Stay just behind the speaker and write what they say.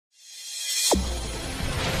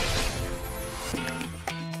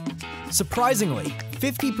Surprisingly,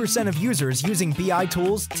 50% of users using BI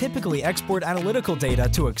tools typically export analytical data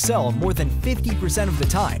to Excel more than 50% of the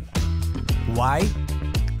time. Why?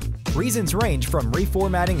 Reasons range from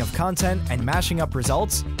reformatting of content and mashing up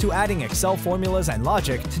results to adding Excel formulas and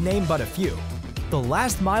logic, to name but a few. The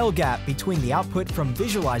last mile gap between the output from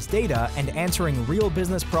visualized data and answering real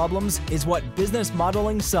business problems is what business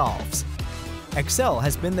modeling solves. Excel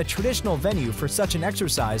has been the traditional venue for such an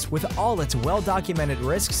exercise with all its well-documented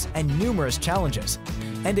risks and numerous challenges,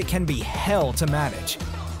 and it can be hell to manage.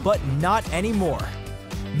 But not anymore.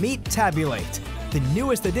 Meet Tabulate, the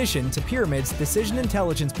newest addition to Pyramid's decision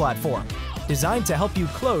intelligence platform, designed to help you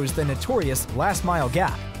close the notorious last-mile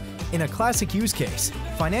gap. In a classic use case,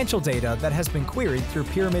 financial data that has been queried through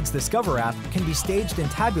Pyramid's Discover app can be staged in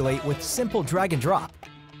Tabulate with simple drag and drop.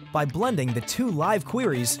 By blending the two live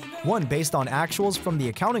queries, one based on actuals from the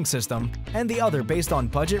accounting system and the other based on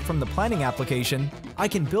budget from the planning application, I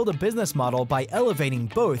can build a business model by elevating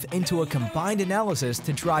both into a combined analysis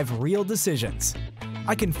to drive real decisions.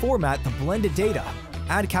 I can format the blended data,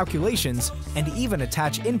 add calculations, and even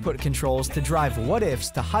attach input controls to drive what-ifs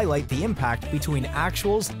to highlight the impact between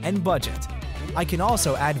actuals and budget. I can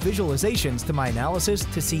also add visualizations to my analysis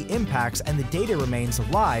to see impacts, and the data remains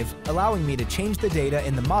live, allowing me to change the data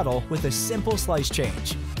in the model with a simple slice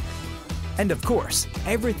change. And of course,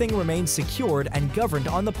 everything remains secured and governed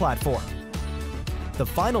on the platform. The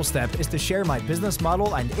final step is to share my business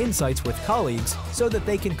model and insights with colleagues so that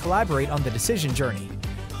they can collaborate on the decision journey.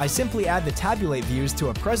 I simply add the Tabulate views to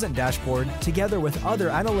a present dashboard together with other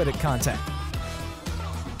analytic content.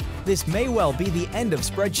 This may well be the end of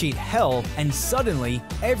spreadsheet hell, and suddenly,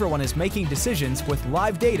 everyone is making decisions with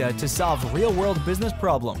live data to solve real-world business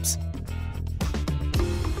problems.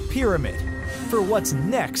 Pyramid, for what's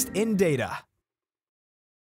next in data.